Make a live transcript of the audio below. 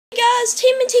guys,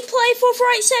 TMNT Play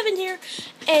 4487 here,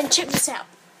 and check this out.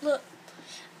 Look,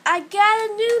 I got a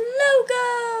new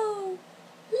logo.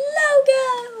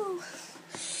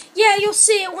 Yeah, you'll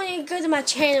see it when you go to my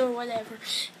channel or whatever.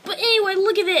 But anyway,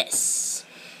 look at this.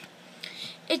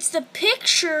 It's the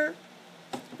picture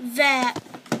that.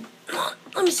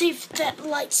 Let me see if that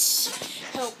lights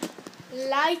help.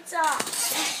 Lights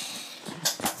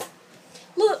off.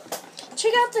 Look.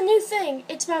 Check out the new thing.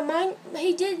 It's by mine.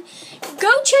 He did.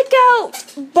 Go check out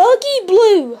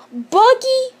buggyblue.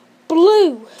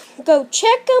 Buggyblue. Go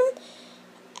check them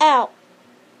out.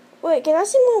 Wait, can I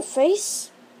see my face?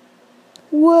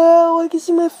 Wow, I can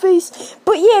see my face.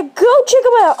 But yeah, go check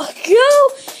them out.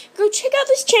 Go check out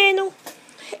this channel.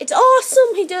 It's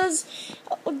awesome. He does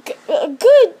a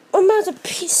good amount of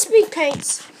speed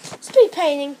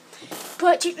painting.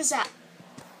 But check this out.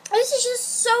 This is just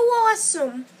so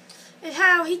awesome. And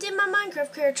how he did my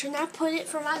Minecraft character, and I put it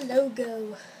for my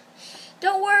logo.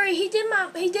 Don't worry, he did my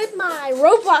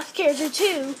Roblox character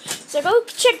too. So go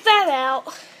check that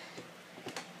out.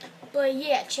 But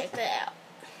yeah, check that out.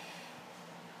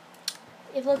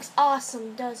 It looks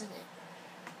awesome, doesn't it?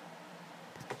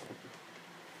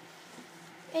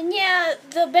 And yeah,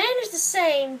 the banner's the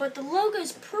same, but the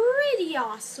logo's pretty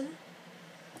awesome.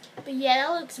 But yeah,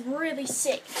 that looks really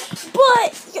sick.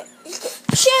 But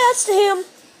shoutouts to him.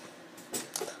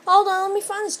 Hold on, let me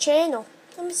find his channel.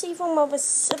 Let me see if I'm over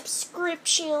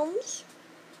subscriptions.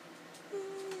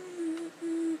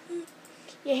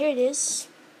 Yeah, here it is.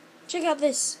 Check out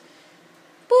this.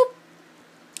 Boop.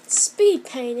 Speed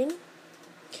painting.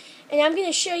 And I'm going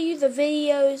to show you the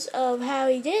videos of how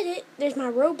he did it. There's my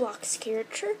Roblox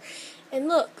character. And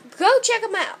look, go check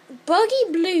him out.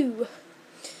 buggyblue.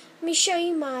 Let me show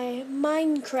you my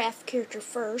Minecraft character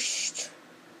first.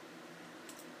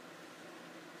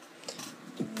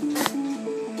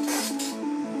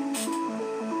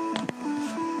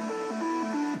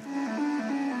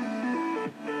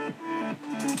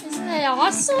 Isn't that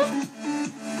awesome?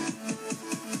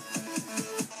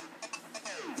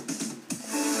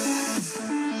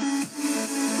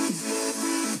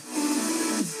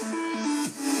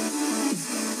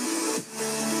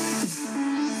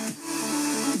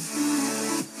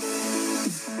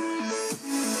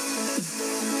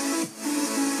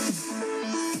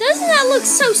 Doesn't that look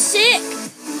so sick?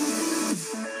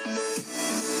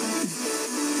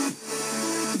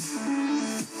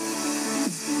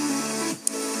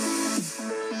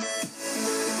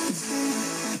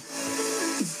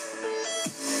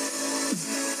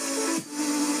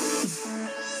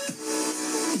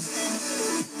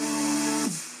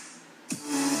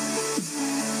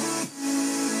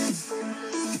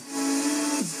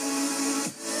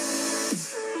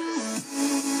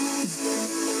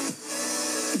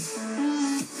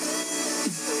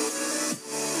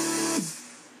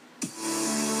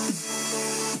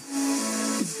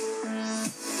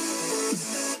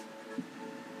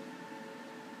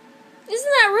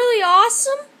 Isn't that really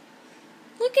awesome?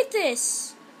 Look at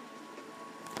this.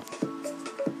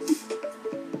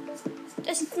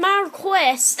 That's my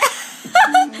request.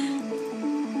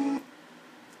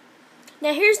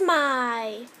 Now here's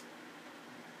my...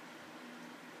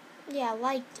 Yeah, I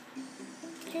liked it.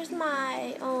 Here's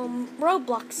my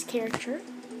Roblox character.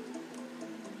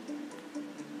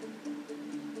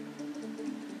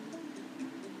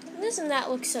 Doesn't that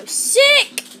look so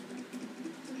sick?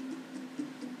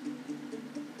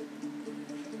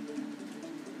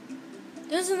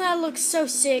 Doesn't that look so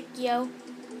sick, yo?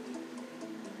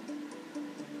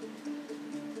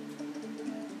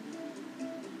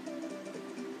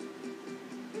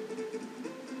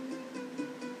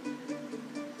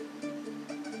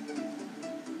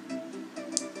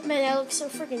 Man, that looks so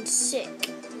freaking sick.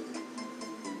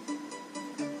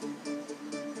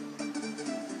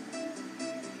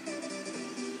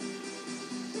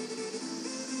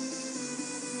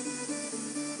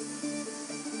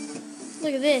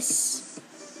 Look at this.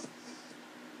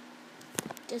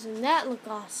 Doesn't that look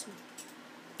awesome?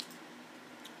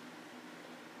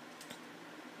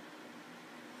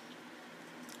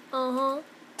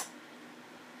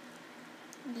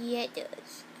 Yeah, it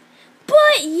does.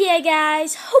 But yeah,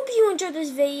 guys, hope you enjoyed this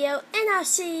video, and I'll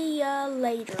see ya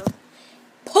later.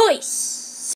 Peace.